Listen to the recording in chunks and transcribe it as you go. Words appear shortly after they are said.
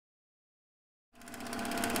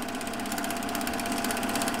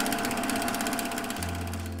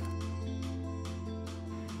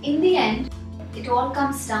In the end, it all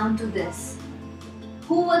comes down to this.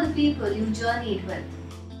 Who were the people you journeyed with?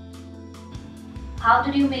 How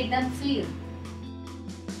did you make them feel?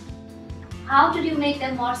 How did you make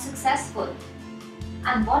them more successful?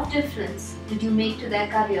 And what difference did you make to their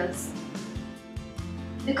careers?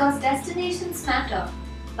 Because destinations matter,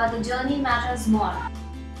 but the journey matters more.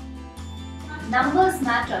 Numbers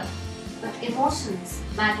matter, but emotions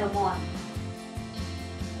matter more.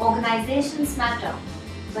 Organizations matter,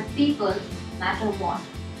 but people matter more.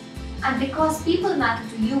 And because people matter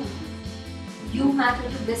to you, you matter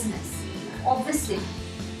to business. Obviously,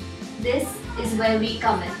 this is where we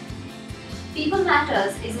come in. People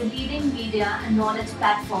Matters is a leading media and knowledge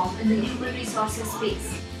platform in the human resources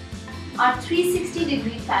space. Our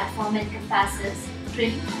 360-degree platform encompasses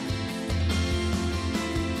print,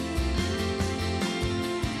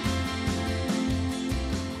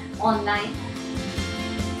 online,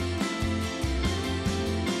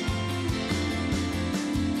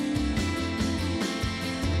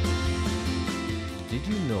 Did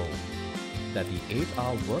you know that the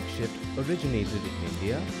 8-hour work shift originated in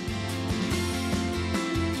India?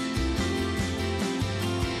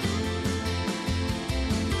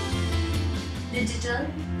 digital,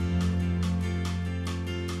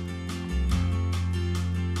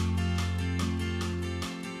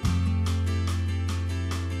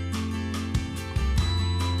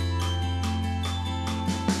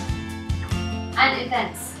 and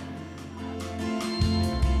events.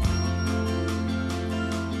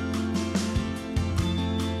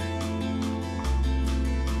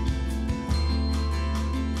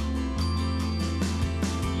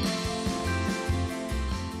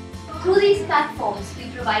 Through these platforms, we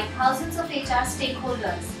provide thousands of HR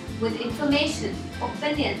stakeholders with information,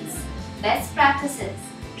 opinions, best practices,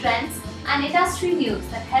 trends, and industry news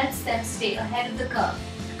that helps them stay ahead of the curve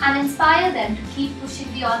and inspire them to keep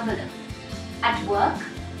pushing the envelope at work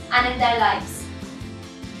and in their lives.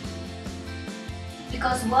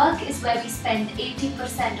 Because work is where we spend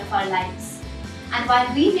 80% of our lives. And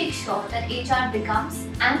while we make sure that HR becomes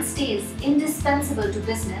and stays indispensable to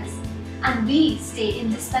business, and we stay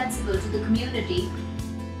indispensable to the community,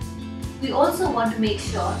 we also want to make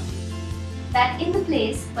sure that in the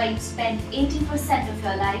place where you spend 80% of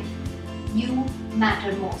your life, you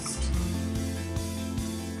matter most.